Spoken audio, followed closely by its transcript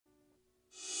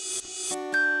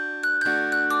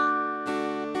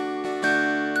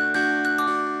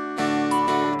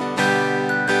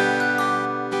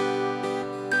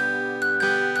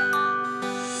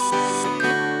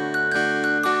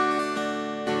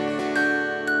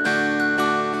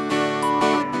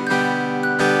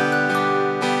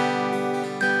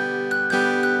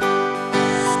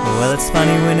it's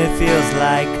funny when it feels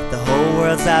like the whole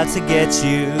world's out to get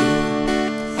you.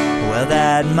 Well,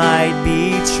 that might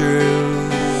be true.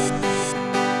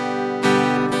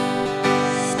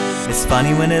 It's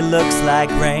funny when it looks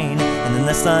like rain, and then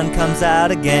the sun comes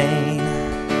out again,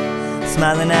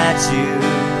 smiling at you.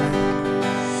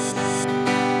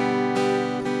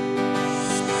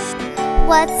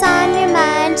 What's on your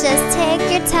mind? Just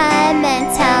take your time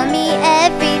and tell me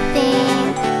everything.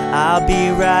 I'll be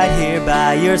right here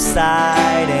by your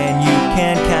side, and you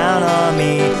can count on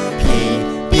me.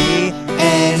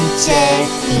 PBnJ,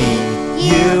 me,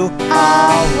 you,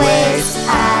 always.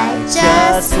 I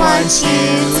just want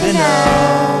you to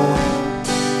know.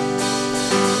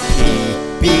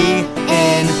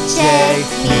 PBnJ,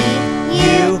 me,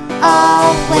 you,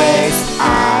 always.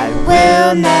 I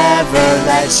will never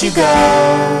let you go.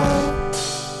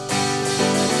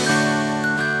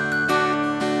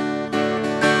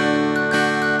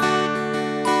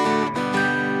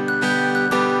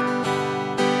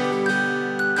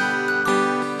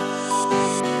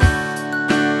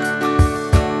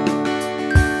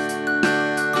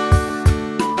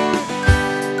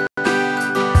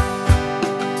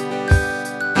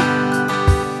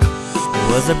 It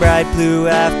was a bright blue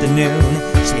afternoon.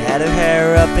 She had her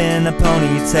hair up in a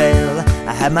ponytail.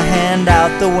 I had my hand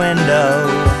out the window,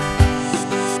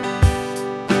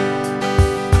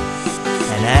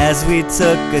 and as we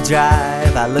took a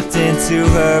drive, I looked into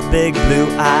her big blue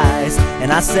eyes,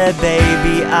 and I said,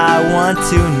 baby, I want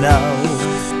to know.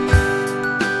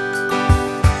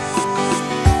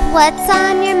 What's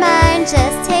on your mind?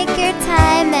 Just take your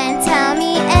time and tell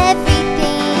me everything.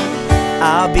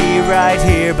 I'll be right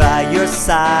here by your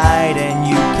side, and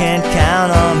you can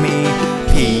count on me.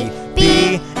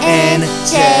 PBnJ,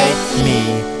 me,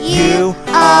 you,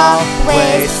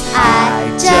 always. I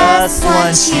just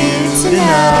want you to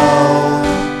know.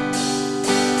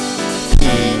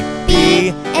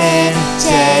 PBnJ,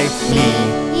 me,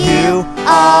 you,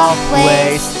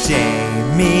 always.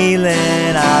 Jamie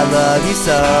Lynn, I love you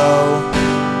so.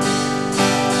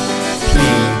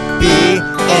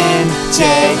 PBnJ,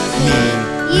 me,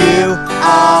 you,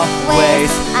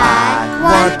 always. I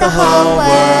want the whole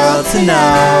world to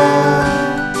know.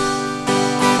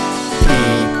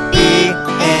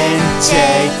 PBnJ,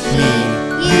 me,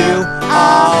 you,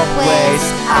 always.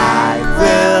 I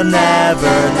will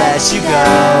never let you go.